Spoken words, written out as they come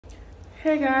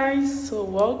Hey guys, so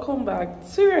welcome back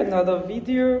to another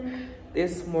video.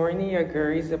 This morning your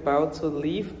girl is about to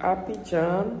leave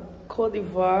Abidjan, Cote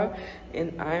d'Ivoire,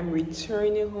 and I'm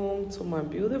returning home to my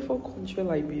beautiful country,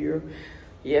 Liberia.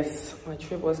 Yes, my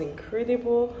trip was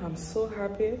incredible. I'm so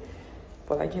happy,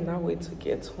 but I cannot wait to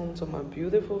get home to my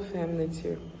beautiful family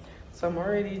too. So I'm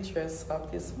already dressed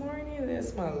up this morning.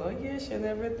 There's my luggage and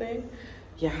everything.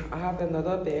 Yeah, I have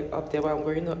another bag up there, but I'm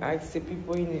going to ask the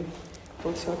people in the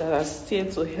hotel that are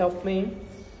staying to help me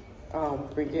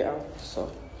bring it out.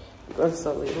 So because it's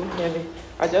a little heavy,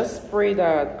 I just pray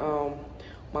that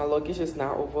my luggage is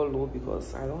not overload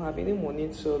because I don't have any money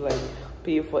to like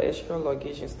pay for extra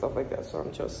luggage and stuff like that. So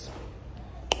I'm just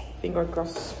finger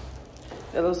crossed.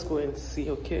 Let us go and see.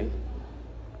 Okay,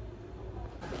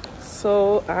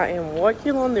 so I am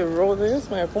walking on the road. This is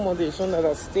my accommodation that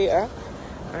I stay at.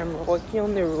 I'm walking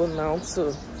on the road now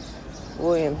to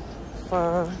go and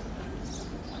find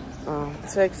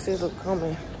taxi to come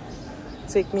and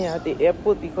take me at the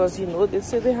airport, because you know they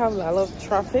say they have a lot of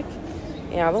traffic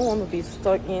and I don't want to be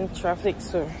stuck in traffic,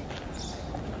 so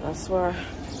that's why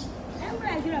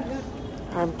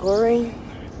I'm going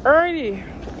early.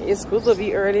 It's good to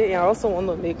be early, and I also want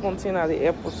to make content at the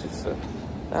airport too, so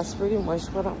that's pretty much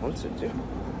what I want to do.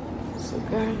 So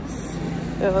guys,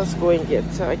 let us go and get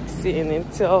taxi and then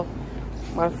tell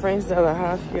my friends that I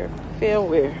have here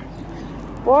farewell.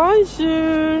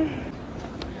 Bonjour.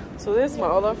 So this is my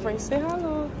other friend. Say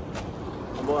hello.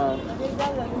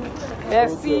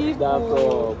 Merci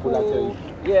pour l'accueil.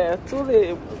 Yeah,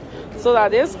 so that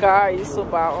this guy is to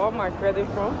buy all my credit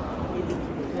from.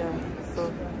 Yeah,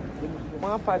 so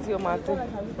moi parti au matin.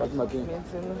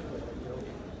 Maintenant.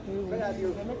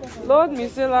 L'autre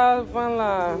monsieur là vend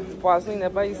la poisson, il n'est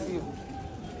pas ici.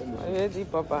 Je dis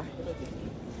papa.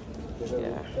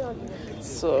 Yeah.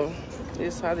 So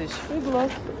this is how the street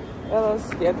looks. Let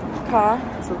us get a car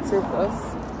to take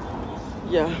us.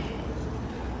 Yeah.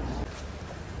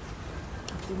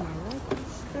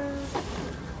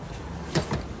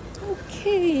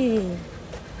 Okay.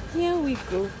 Here we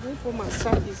go. Wait for my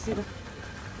sac ici.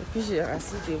 Et puis j'ai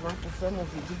assis devant pour faire mon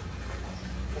vidéo.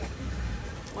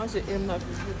 Moi j'aime la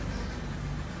vidéo.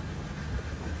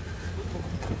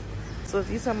 So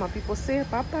these are my people. Say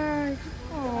bye bye.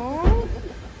 Aww.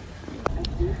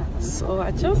 So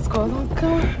I just got on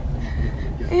car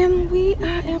and we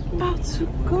are about to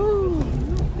go.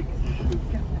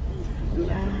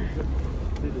 Yeah.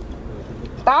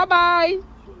 Bye bye.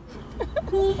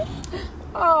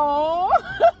 Oh.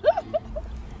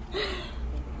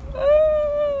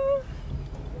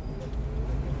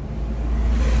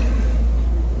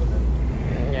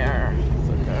 Yeah.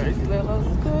 So guys, let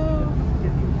us go.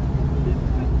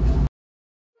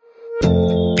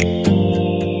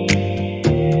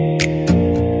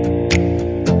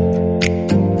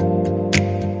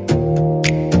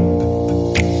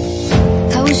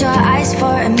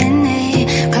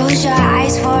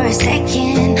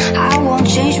 Second, I won't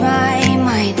change my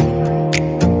mind.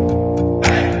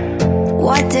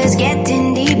 Water's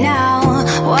getting deep now.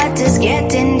 Water's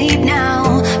getting deep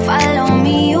now. Follow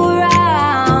me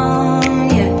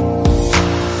around. Yeah.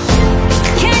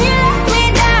 Can you let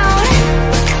me down?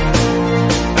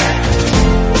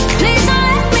 Please don't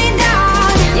let me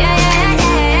down. Yeah, yeah,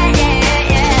 yeah, yeah,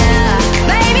 yeah.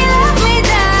 Baby, let me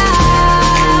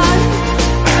down.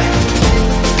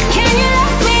 Can you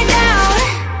let me down?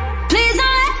 Please don't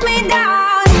let me down.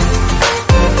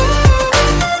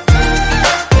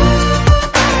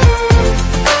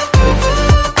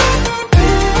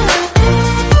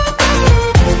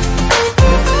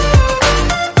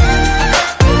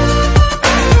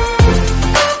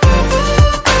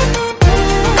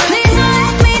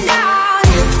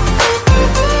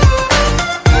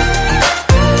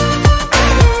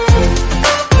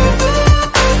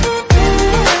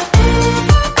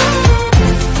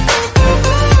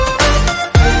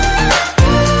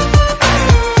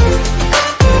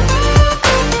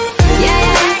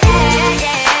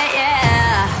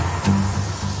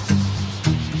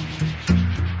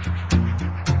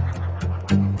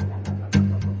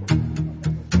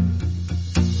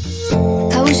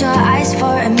 Close your eyes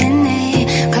for a minute.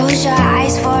 Close your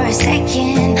eyes for a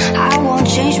second. I won't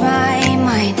change my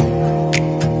mind.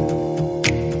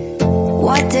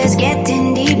 Water's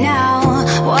getting deep now.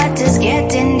 Water's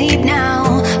getting deep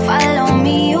now. Follow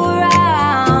me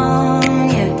around.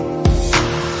 Yeah.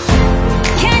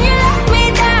 Can you let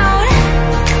me down?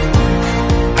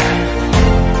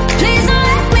 Please don't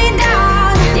let me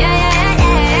down. Yeah, yeah,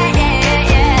 yeah, yeah,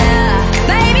 yeah.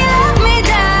 Baby, let me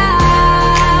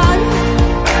down.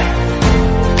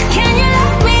 Can you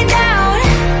let me down?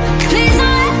 Please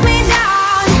don't let me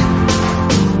down.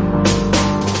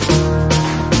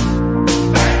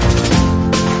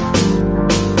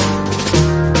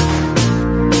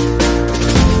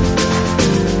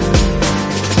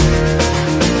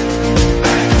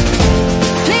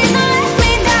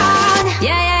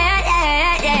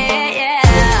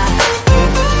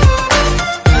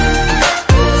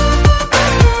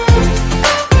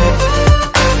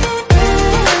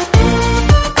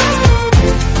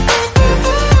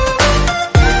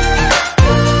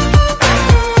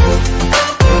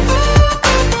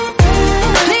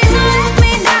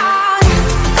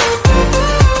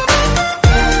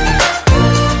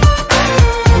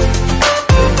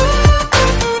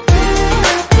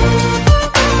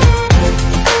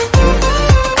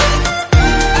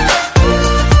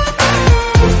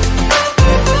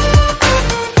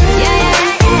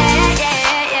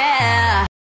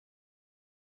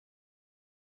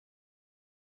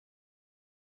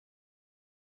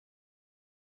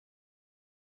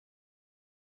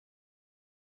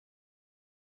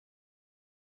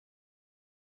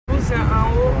 c'est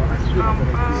en haut, en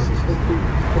bas,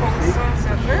 comme ça,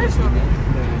 c'est très joli.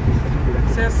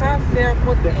 C'est ça, faire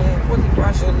Côte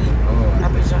d'Ivoire jolie,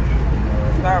 Abidjan.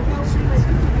 La route.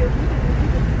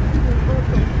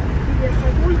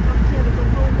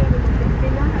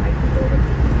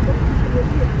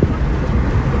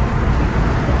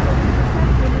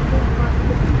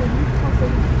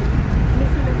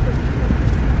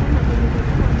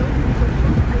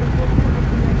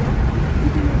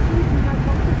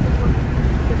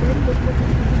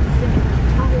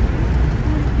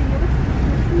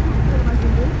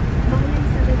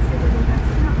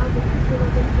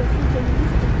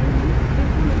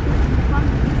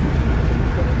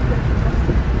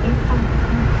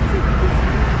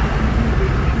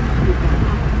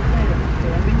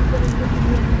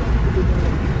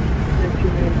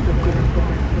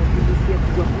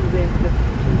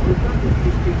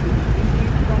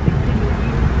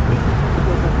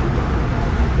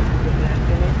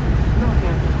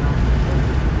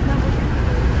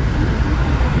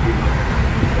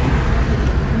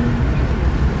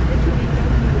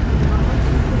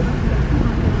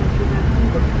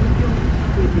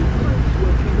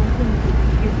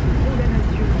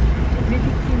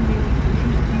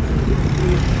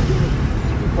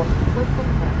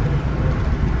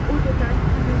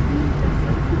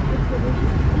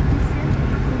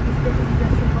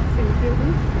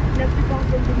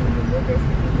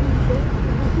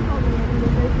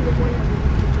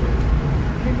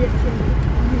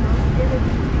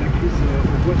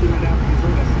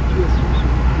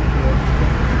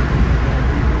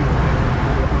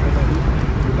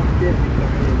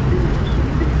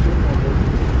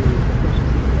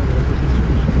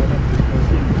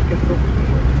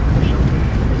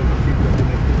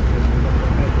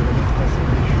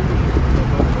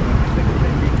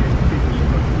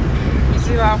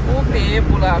 Faut payer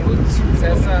pour la route,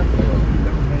 c'est ça.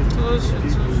 Toujours.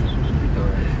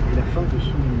 Et la fin de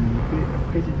son immunité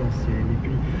présidentielle. Et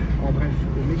puis, en bref,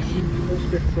 au Mexique, 11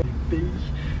 personnes du pays,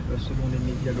 selon les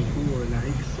médias locaux, la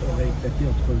rixe aurait éclaté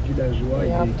entre villageois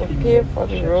et des criminels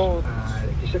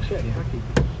qui cherchaient à les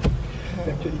raqueter.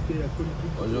 L'actualité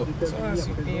politique aux États-Unis à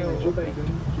présent, Joe Biden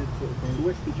qui est dans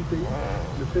l'ouest du pays,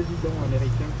 le président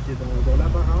américain qui est dans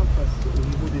l'embarras face au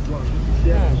niveau des voies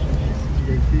judiciaires de son fils qui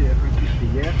a été inculpé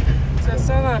hier. C'est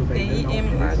ça, le pays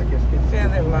aime faire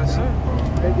de l'argent.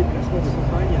 Un déplacement de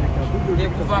campagne avec un double le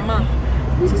gouvernement,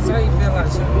 c'est ça, il fait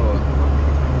l'argent.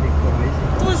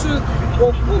 Toujours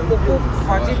beaucoup,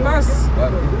 tu passes.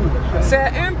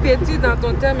 C'est un petit dans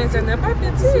ton terme, mais ce n'est pas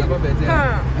petit. C'est pas petit.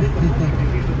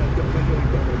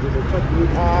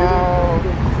 Oh.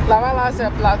 Là-bas, là,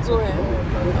 c'est plateau. Hein.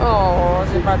 Oh,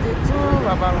 j'ai pas dit tout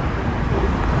là-bas. Là.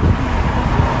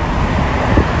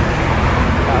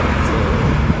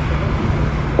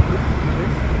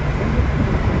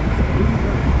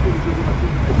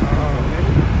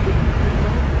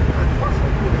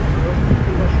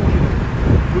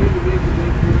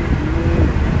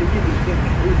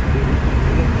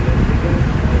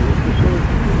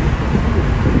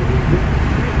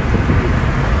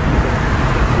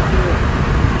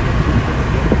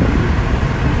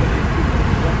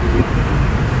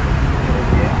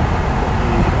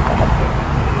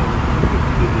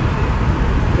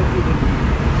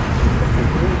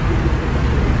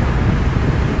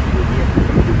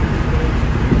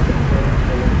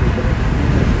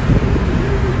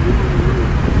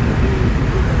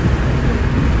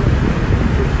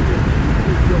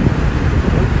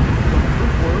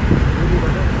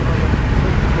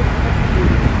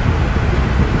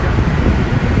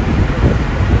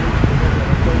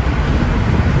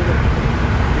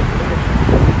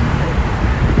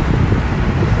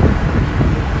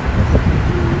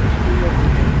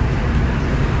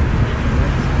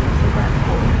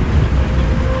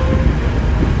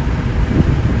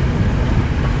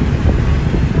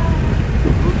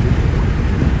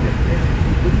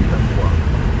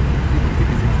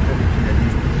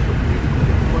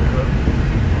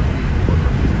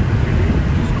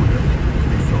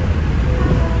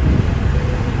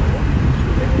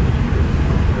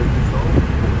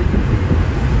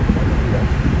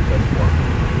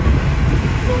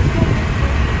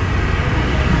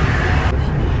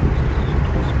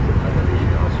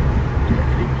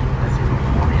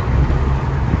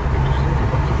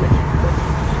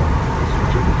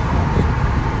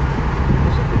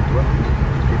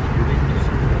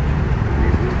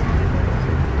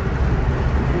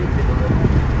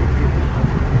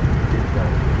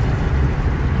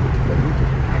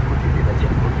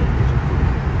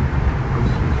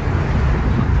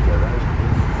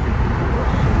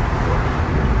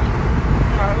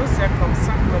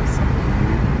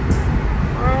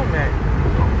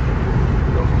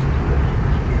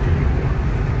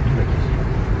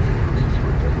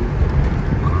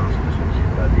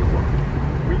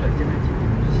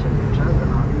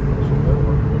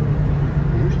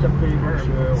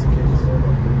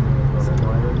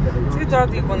 toi,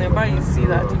 tu ne connais pas ici,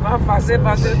 là. Tu vas passer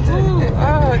par de tout.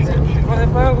 Ah, tu ne connais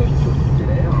pas où.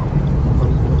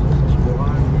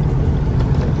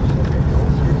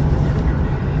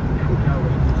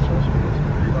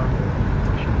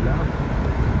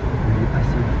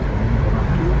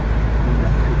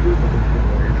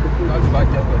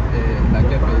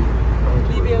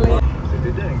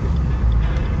 C'était dingue.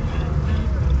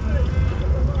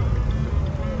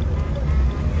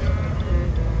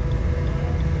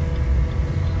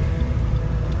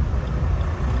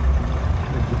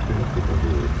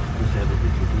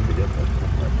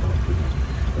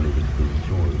 Dans les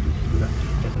expositions de là.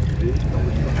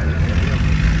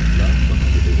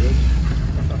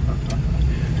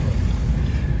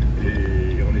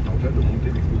 Et on est en train de monter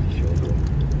l'exposition.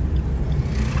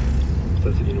 Ça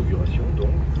c'est l'inauguration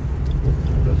donc.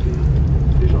 Là c'est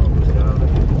déjà un postard, la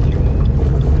pétition,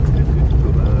 les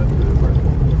diplomates, voilà.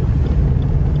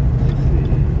 C'est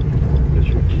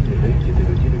monsieur Guinéré qui était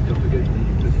le directeur de galerie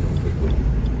du président Boigny.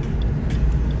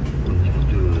 Au niveau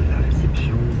de la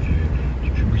réception du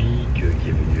public qui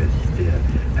est venu assister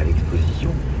à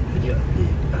l'exposition, je veux dire,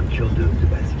 les peintures de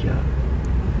Basquiat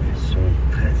sont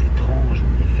très étranges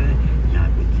en effet. Il y a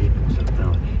un côté pour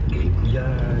certains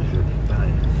gribouillage,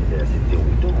 c'était assez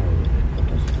déroutant quand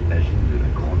on s'imagine de la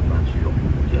grande peinture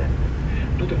mondiale.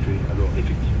 Tout à fait. Alors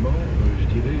effectivement, je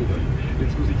dirais,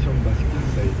 l'exposition de Basquiat,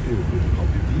 ça a été auprès du grand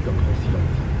public un grand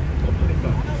silence. On ne comprenait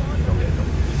pas. Non mais attends,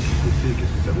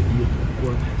 qu'est-ce que ça veut dire?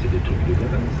 Pourquoi? C'est des trucs de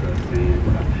gamin, ça.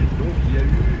 Voilà. Donc il y a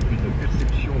eu une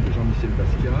perception de Jean-Michel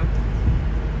Basquiat,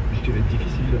 je dirais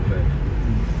difficile, enfin,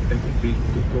 incompris.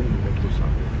 Pourquoi on nous montre ça?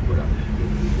 Voilà.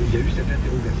 Il y a eu cette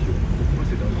interrogation. Pourquoi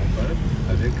c'est un grand peintre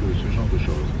avec ce genre de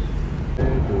choses?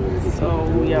 So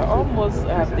we are almost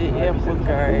at the airport,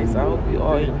 guys. I hope you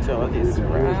all enjoy this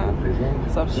ride.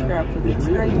 Subscribe to the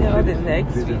channel. The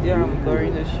next video I'm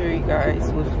going to show you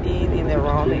guys within and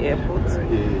around the airport,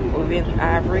 within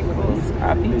Ivory Coast,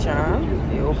 Abidjan,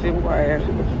 the Houphouet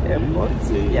airport.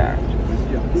 Yeah.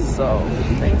 So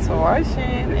thanks for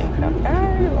watching and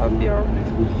bye. Love you.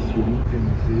 L'exposition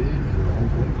organisée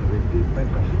rencontre avec des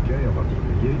peintres africains et en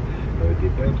particulier des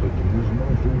peintres du mouvement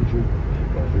Voujou.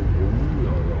 Dans Voujou,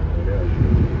 en village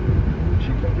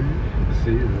de la rue,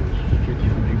 c'est ceux qui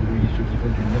font du bruit, ceux qui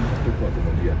font du n'importe quoi, comme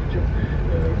on dit à Abidjan.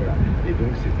 Voilà. Et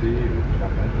donc c'était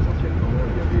trois peintres essentiellement.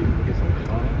 Il y avait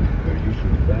Kessankra,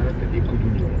 Youssouf Bat et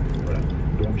Kodounion. Voilà.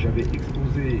 Donc j'avais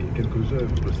exposé quelques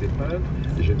œuvres de ces peintres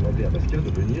et j'ai demandé à Basquiat de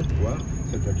venir voir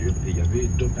cette peinture. Et il y avait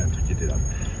deux peintres qui étaient là.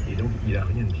 Et donc il n'a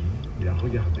rien dit, il a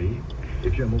regardé. Et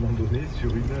puis à un moment donné,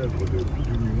 sur une œuvre de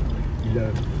Kodounion, il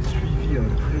a suivi un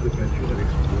trait de peinture avec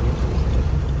son doigt.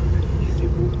 Il m'a dit, c'est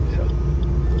beau ça.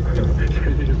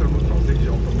 J'ai seulement pensé que j'ai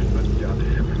entendu Basquiat.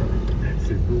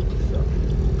 C'est beau ça.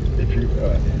 Et puis,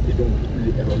 et donc,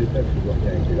 alors les peintres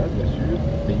ivoiriens étaient là, bien sûr,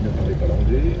 mais ils ne parlaient pas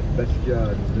l'anglais.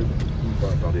 Basquiat ne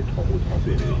parlait trois mots de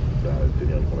français, mais ça va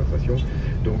tenir une conversation.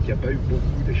 Donc, il n'y a pas eu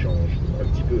beaucoup d'échanges. Un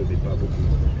petit peu, mais pas beaucoup.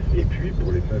 Et puis,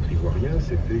 pour les peintres ivoiriens,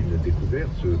 c'était une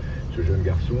découverte, ce jeune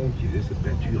garçon qui faisait cette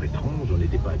peinture étrange. On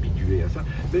n'était pas habitué à ça,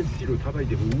 même si le travail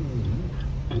des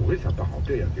pourrait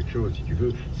s'apparenter à quelque chose, si tu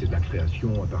veux. C'est de la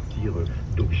création à partir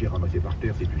d'objets ramassés par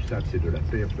terre, c'est du sable, c'est de la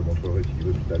terre. Je te montrerai, si tu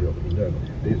veux, tout à l'heure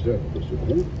des œuvres de ce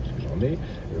groupe, parce que j'en ai.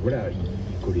 Voilà,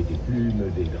 ils collaient des plumes,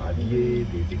 des graviers,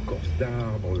 des écorces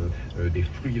d'arbres, des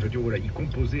fruits. Voilà, ils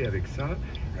composaient avec ça.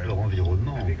 Leur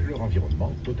environnement. Avec leur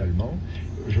environnement, totalement.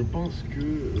 Je pense que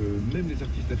même les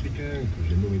artistes africains, que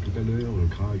j'ai nommés tout à l'heure,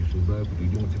 Kra, Youssouf Bat,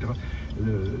 Kodounion, etc.,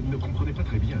 ne comprenaient pas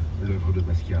très bien l'œuvre de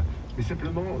Basquiat. Mais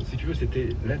simplement, si tu veux, c'était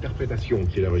l'interprétation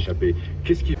qui leur échappait.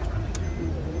 Qu'est-ce qui...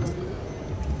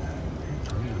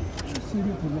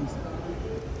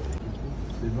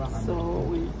 So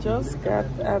we just got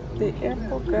at the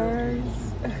airport, guys.